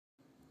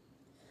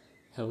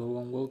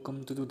Hello and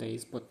welcome to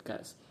today's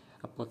podcast,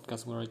 a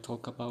podcast where I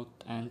talk about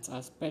ants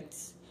as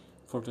pets.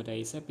 For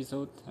today's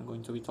episode, I'm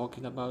going to be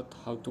talking about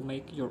how to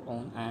make your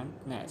own ant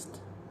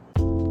nest.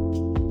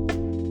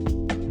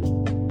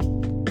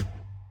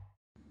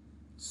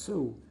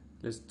 So,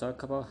 let's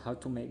talk about how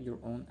to make your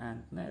own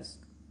ant nest.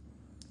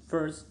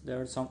 First, there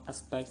are some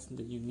aspects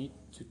that you need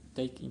to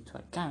take into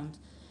account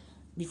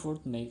before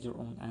to make your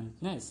own ant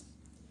nest.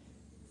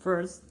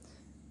 First,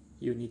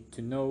 you need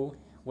to know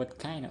what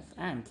kind of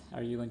ant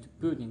are you going to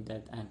put in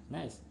that ant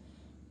nest,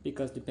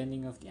 because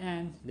depending of the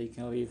ant, they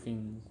can live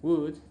in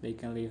wood, they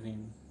can live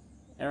in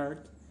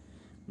earth,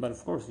 but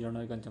of course you're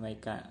not going to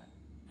make an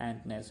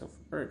ant nest of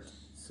earth,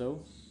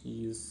 so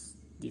you use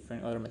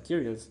different other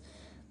materials.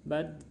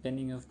 But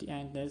depending of the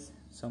ant nest,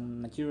 some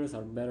materials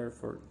are better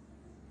for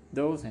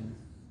those,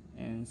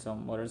 and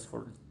some others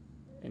for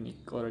any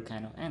other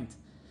kind of ant.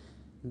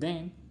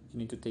 Then you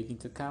need to take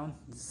into account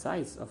the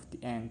size of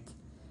the ant,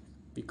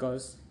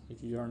 because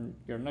if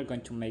you're not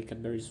going to make a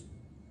very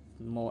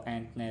small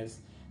ant nest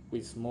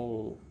with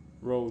small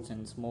roads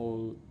and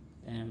small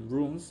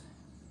rooms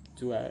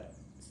to a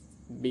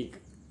big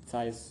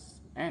size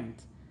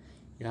ant,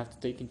 you have to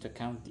take into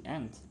account the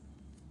ant.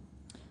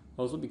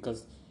 Also,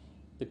 because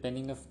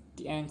depending of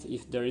the ant,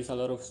 if there is a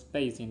lot of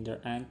space in their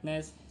ant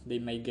nest, they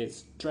may get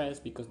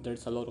stressed because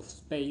there's a lot of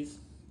space,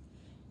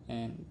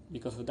 and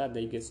because of that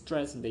they get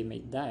stressed and they may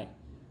die.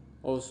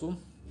 Also,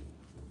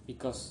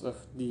 because of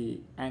the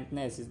ant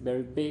nest is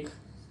very big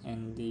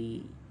and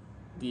the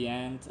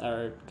ants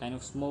are kind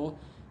of small,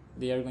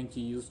 they are going to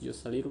use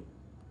just a little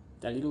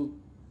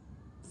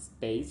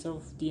space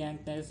of the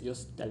ant nest,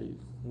 just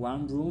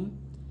one room,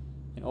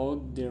 and all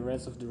the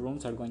rest of the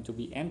rooms are going to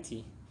be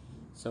empty.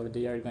 So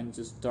they are going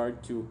to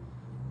start to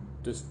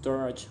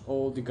storage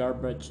all the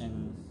garbage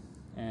and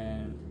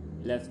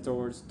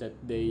leftovers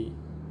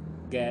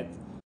get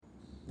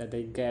that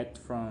they get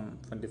from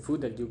the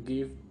food that you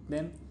give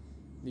them.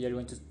 They are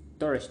going to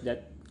storage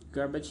that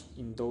garbage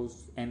in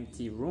those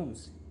empty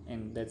rooms,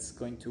 and that's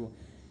going to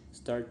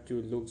start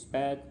to look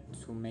bad,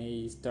 so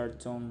may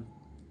start some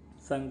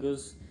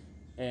fungus,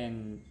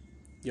 and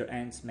your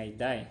ants may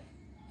die.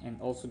 And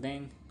also,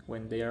 then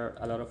when there are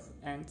a lot of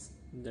ants,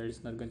 there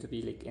is not going to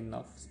be like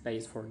enough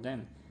space for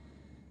them,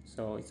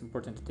 so it's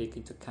important to take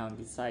into account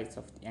the size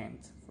of the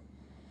ant.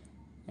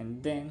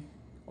 And then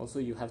also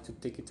you have to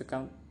take into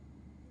account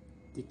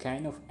the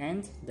kind of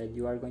ant that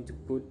you are going to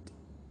put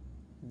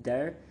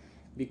there,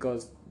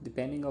 because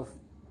depending of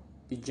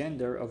the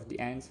gender of the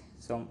ant,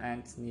 some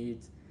ants need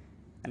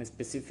a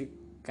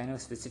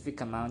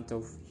specific amount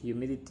of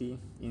humidity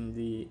in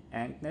the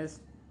ant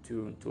nest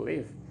to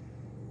live.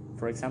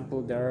 For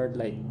example, there are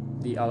like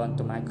the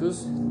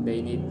Odontomachus,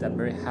 they need a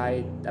very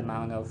high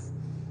amount of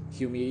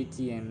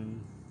humidity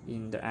in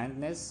the ant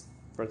nest.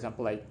 For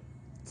example, like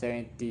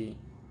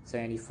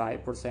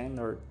 75%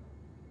 or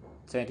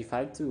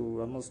 75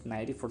 to almost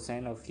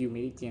 90% of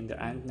humidity in the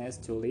ant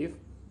nest to live.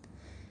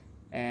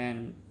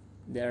 And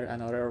there are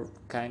another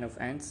kind of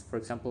ants, for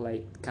example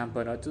like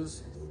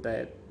Camponotus,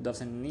 that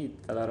doesn't need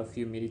a lot of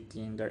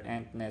humidity in their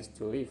ant nest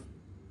to live.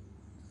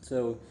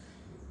 So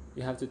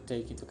you have to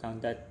take into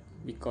account that,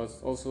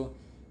 because also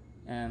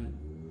um,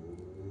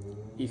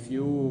 if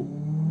you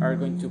are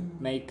going to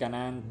make an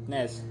ant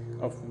nest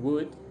of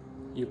wood,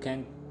 you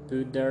can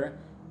put there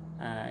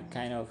a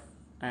kind of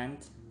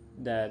ant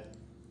that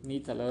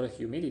needs a lot of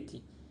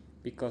humidity,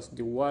 because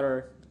the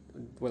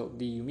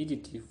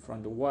humidity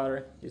from the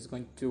water is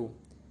going to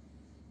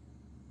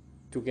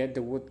get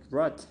the wood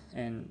rot,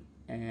 and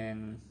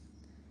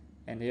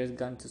there's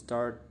going to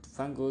start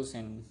fungus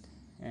and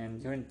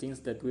different things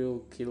that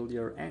will kill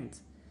your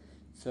ant.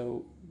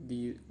 So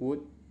the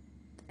wood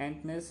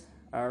ant nests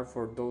are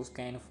for those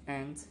kind of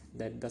ants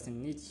that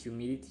doesn't need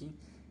humidity,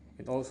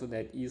 and also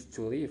that used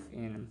to live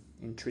in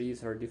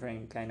trees or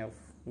different kind of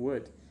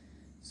wood.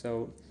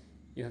 So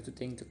you have to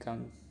take into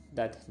account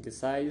that the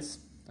size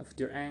of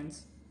your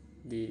ants,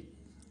 the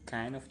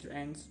kind of your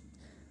ants,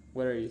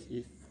 whether it's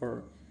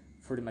for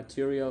the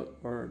material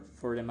or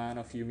for the amount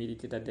of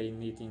humidity that they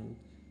need in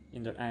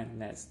their ant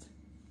nest.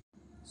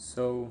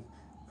 So,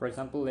 for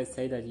example, let's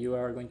say that you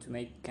are going to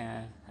make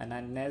an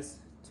ant nest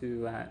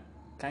to a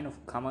kind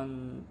of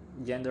common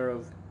gender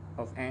of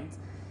ant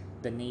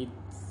that needs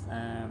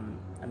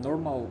a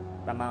normal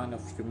amount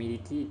of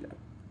humidity,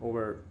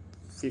 over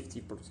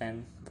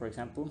 50%, for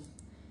example,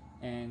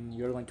 and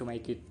you're going to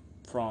make it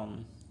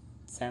from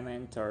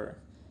cement or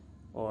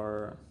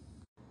or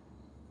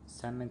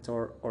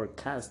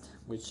cast,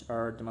 which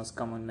are the most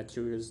common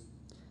materials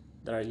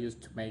that are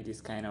used to make this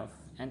kind of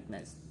ant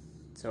nest.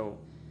 So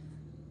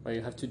what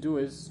you have to do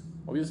is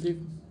obviously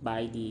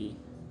buy the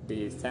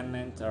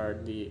cement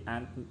or the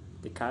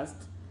cast,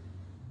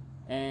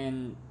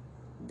 and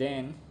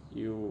then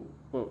you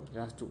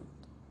have to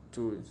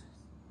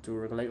to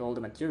regulate all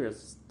the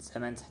materials: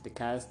 cement, the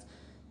cast.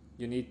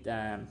 You need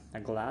a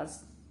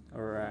glass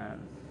or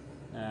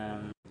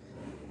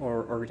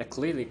or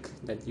acrylic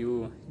that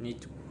you need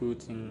to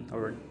put in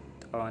or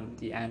on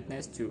the ant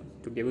nest to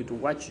be able to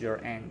watch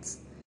your ants.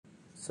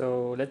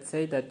 So let's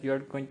say that you are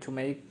going to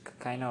make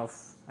kind of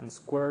a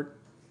square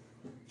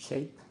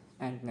shape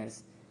ant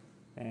nest,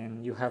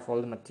 and you have all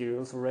the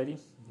materials already: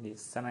 the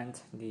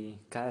cement, the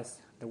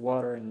cast, the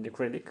water, and the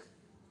acrylic.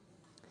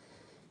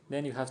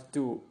 Then you have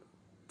to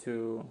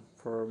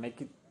for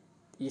make it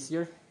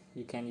easier,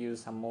 you can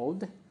use a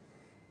mold.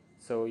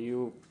 So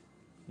you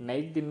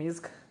make the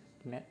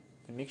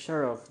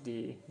mixture of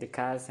the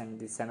cast and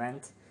the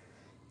cement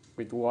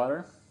with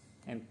water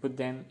and put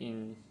them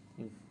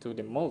into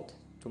the mold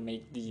to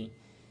make the,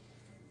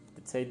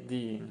 let's say,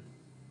 the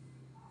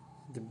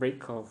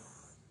brick of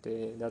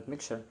that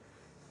mixture.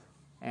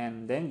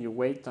 And then you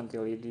wait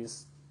until it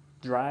is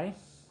dry,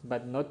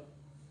 but not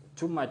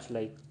too much,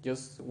 like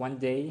just 1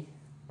 day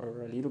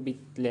or a little bit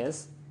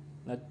less,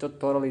 not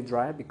totally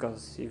dry,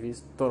 because if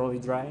it's totally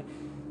dry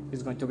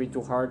it's going to be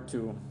too hard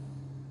to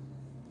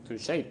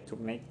shape, to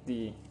make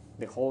the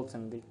holes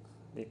and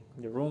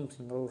the rooms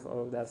and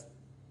all that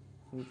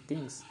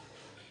things.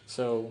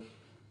 So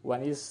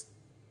when it's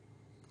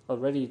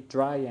already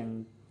dry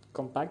and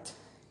compact,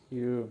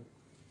 you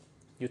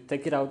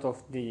take it out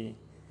of the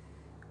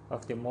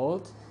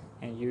mold,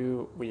 and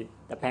you, with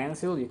a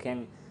pencil, you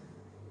can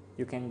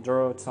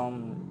draw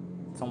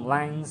some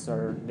lines,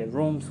 or the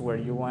rooms where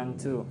you want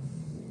to,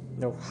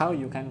 how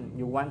you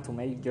want to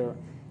make your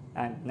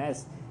ant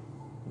nest,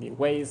 the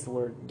ways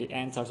where the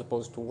ants are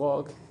supposed to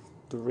walk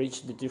to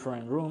reach the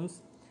different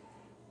rooms.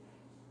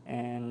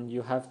 And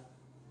you have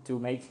to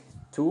make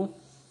two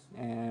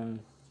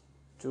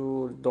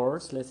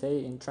doors, let's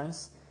say,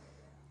 entrance.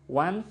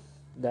 One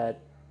that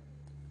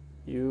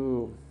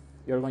you're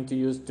going to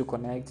use to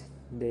connect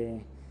the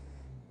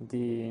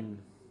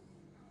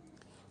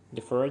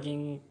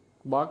foraging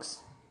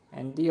box,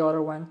 and the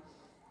other one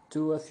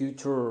to a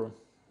future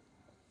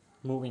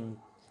moving,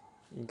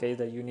 in case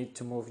that you need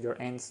to move your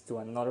ends to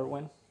another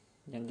one.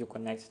 Then you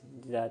connect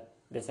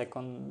the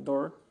second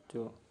door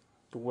to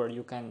where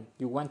you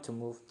want to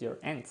move your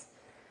ends.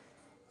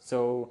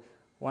 So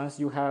once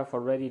you have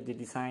already the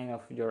design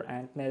of your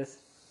ant nest,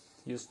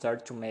 you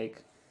start to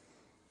make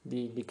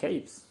the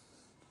caves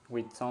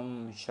with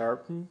some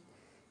sharpen,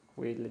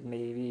 with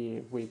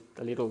maybe with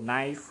a little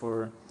knife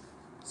or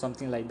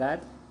something like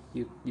that.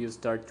 You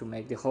start to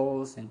make the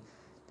holes and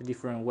the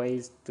different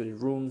ways to the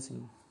rooms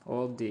and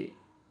all the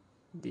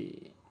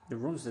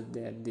rooms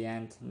that the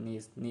ant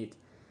need.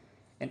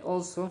 And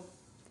also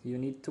you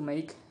need to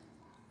make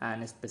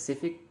a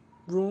specific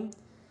room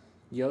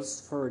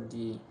just for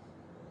the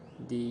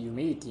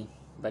humidity,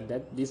 but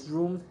that this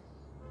room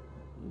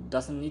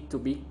doesn't need to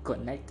be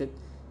connected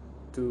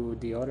to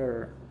the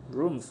other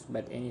rooms,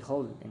 but any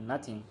hole and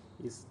nothing.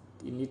 It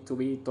need to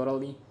be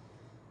totally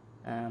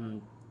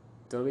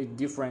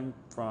different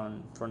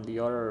from the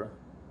other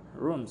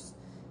rooms.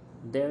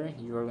 There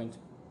you are going to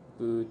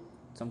put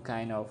some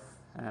kind of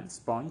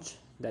sponge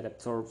that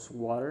absorbs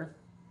water,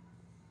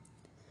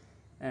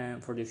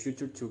 for the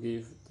future, to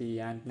give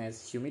the ant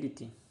nest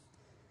humidity.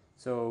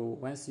 So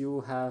once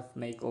you have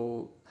make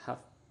all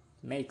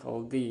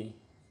the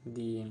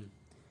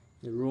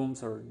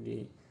rooms, or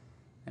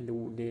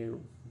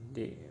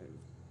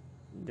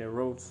the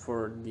roads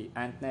for the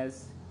ant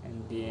nest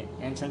and the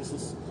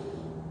entrances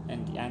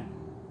and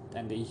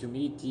the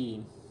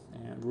humidity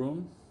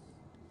room,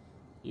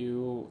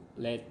 you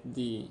let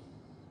the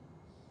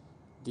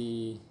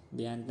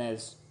ant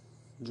nest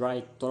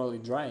totally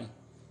dry,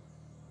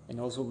 and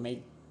also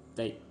make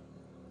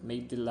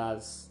the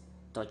last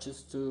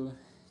touches to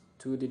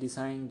the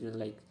design,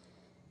 like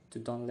to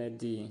don't let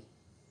the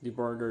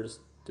borders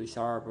too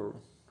sharp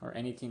or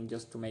anything,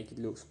 just to make it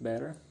looks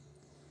better.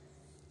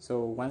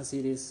 So once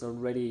it is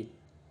already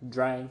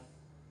dry,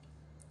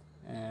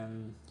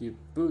 you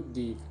put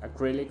the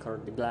acrylic or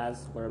the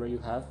glass, whatever you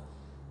have,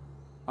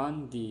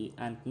 on the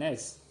ant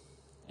nest,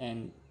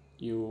 and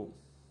you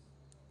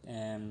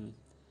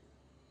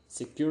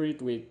secure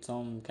it with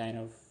some kind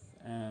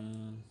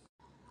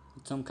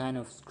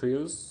of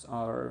screws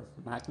or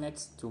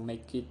magnets to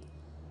make it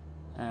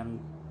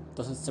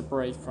doesn't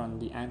separate from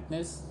the ant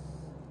nest.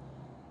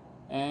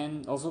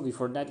 And also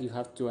before that, you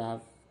have to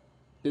have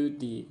put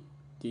the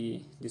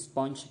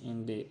sponge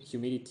in the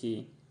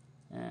humidity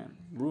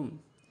room,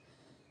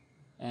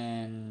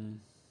 and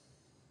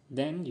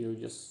then you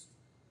just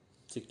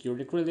secure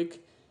the acrylic,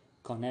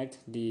 connect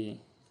the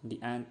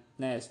ant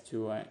nest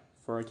to a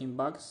foraging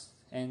box,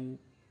 and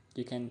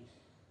you can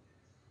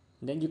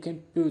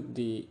put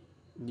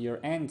your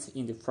ants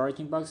in the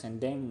foraging box, and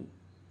then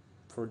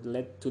to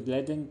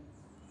let them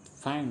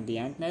find the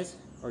ant nest,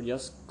 or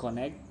just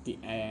connect the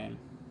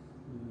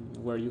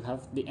where you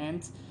have the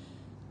ants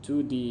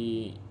to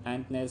the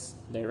ant nest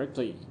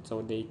directly,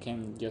 so they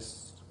can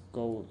just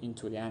go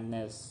into the ant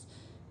nest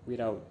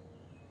without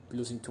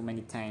losing too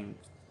many time.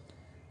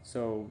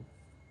 So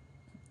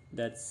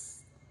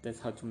that's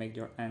how to make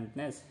your ant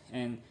nest.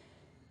 And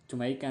to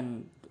make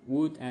an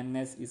wood ant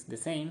nest is the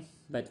same,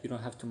 but you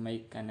don't have to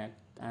make an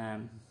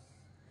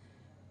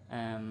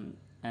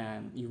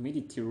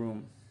humidity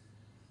room.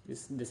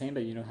 It's the same,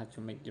 but you don't have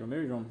to make your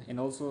humidity room. And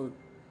also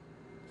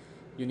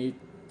you need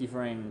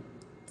different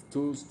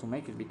tools to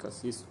make it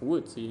because it's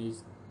wood.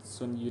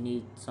 So you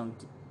need some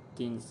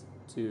things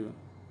to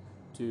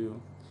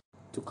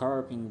to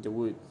carve in the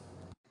wood.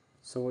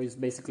 So it's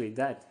basically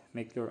that.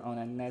 Make your own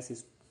ant nest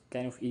is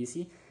kind of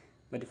easy,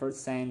 but the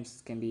first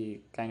times can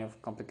be kind of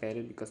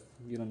complicated because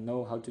you don't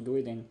know how to do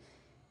it, and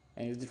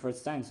it's the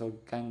first time, so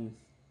can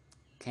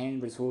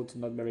result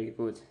not very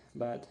good.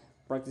 But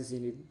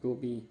practicing it will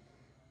be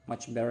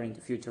much better in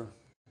the future.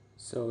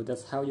 So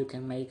that's how you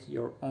can make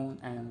your own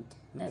ant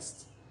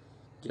nest,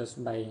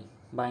 just by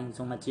buying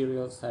some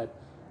materials at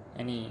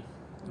any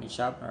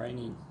shop or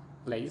any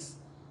place,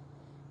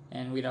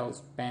 and without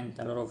spend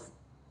a lot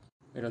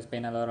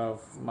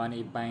of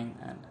money buying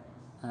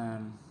a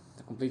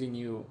completely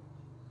new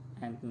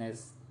ant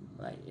nest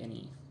by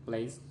any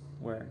place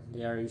where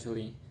they are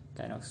usually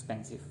kind of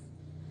expensive.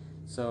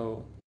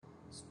 So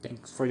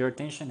thanks for your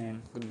attention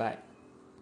and goodbye.